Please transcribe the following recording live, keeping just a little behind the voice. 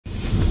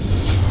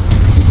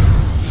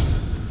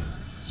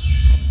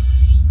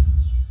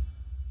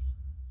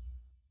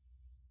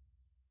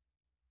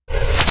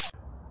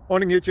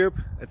Morning YouTube,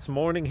 it's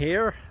morning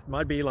here. It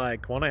might be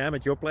like 1 a.m.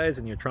 at your place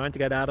and you're trying to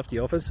get out of the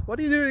office. What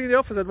are you doing in the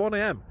office at 1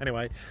 a.m?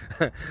 Anyway,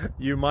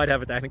 you might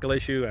have a technical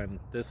issue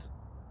and this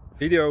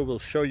video will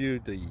show you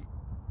the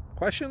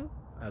question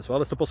as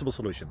well as the possible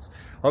solutions.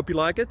 Hope you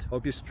like it,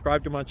 hope you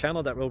subscribe to my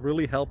channel. That will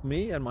really help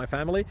me and my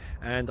family,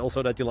 and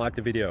also that you like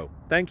the video.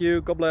 Thank you,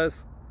 God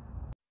bless.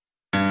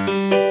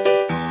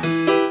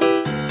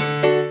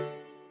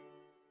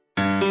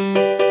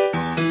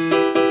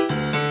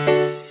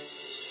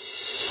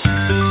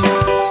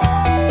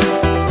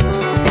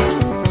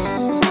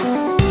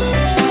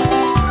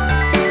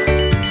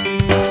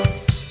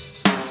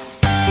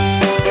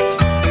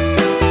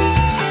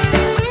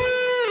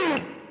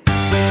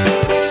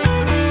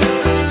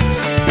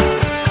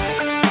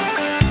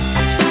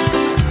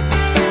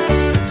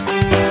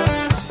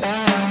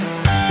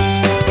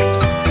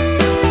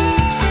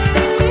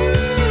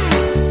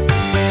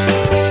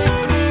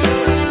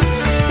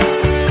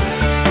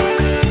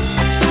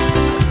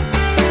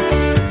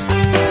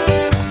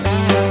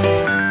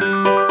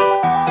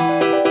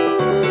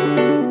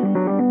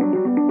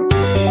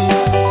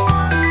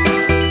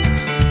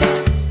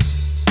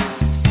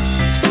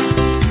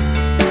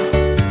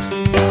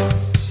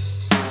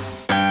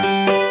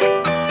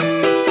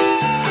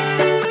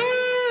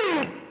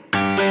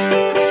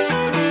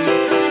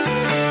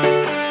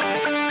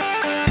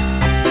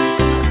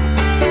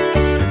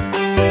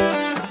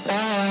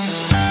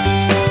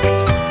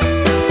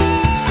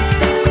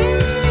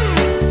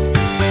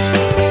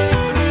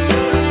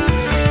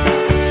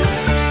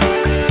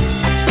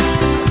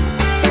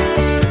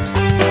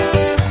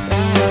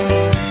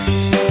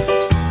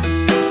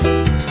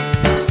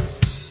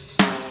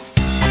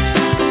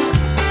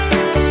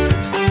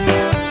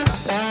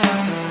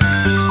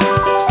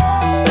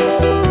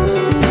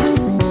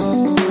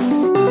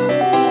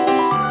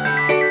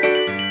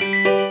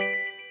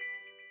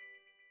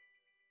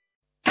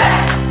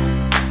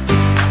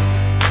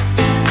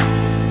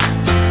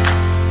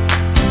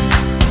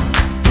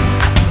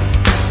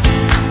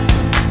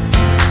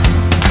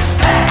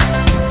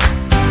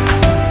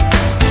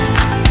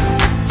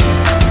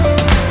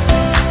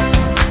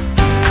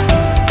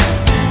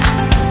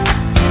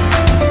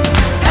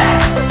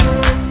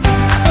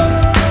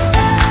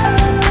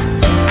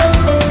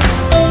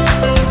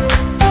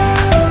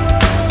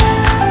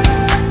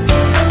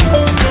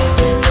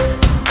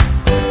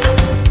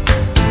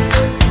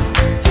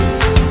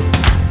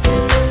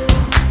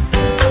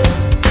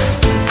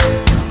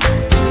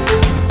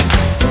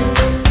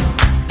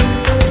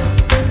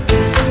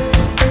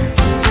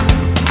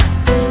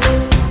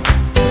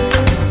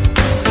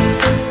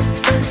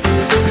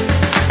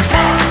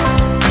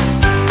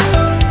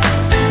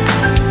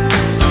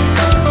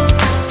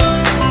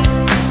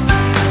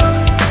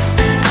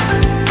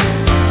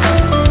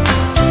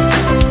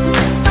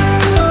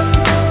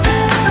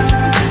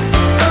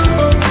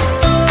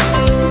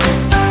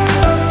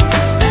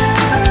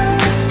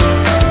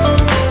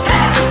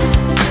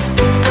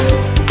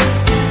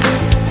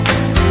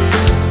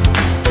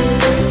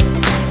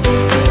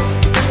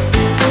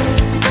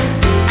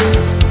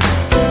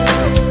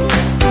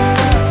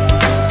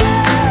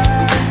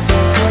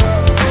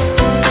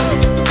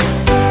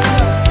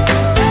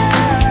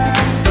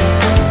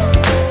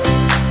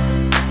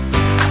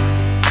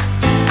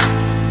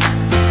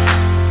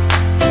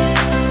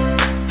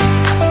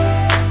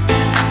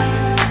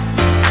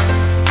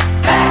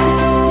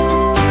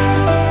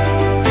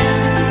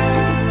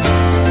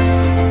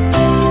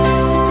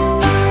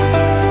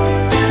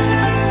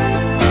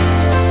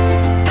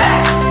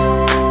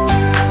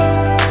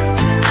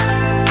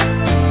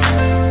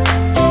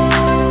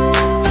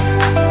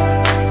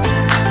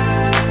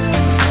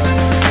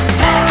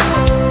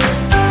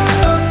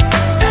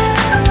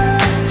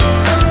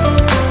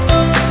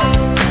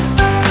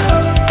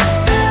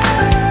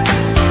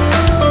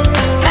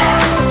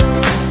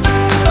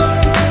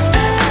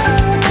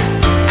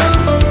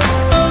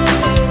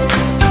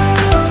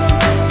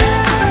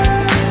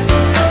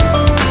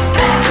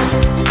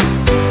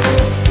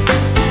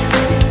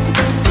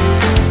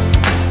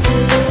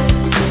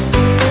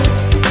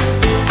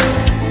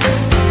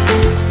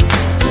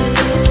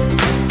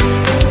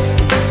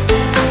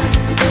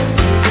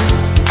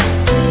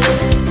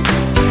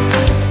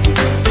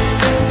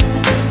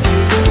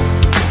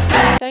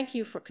 Thank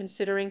you for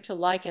considering to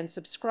like and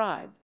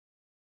subscribe.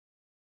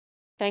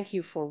 Thank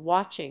you for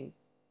watching.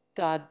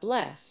 God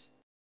bless.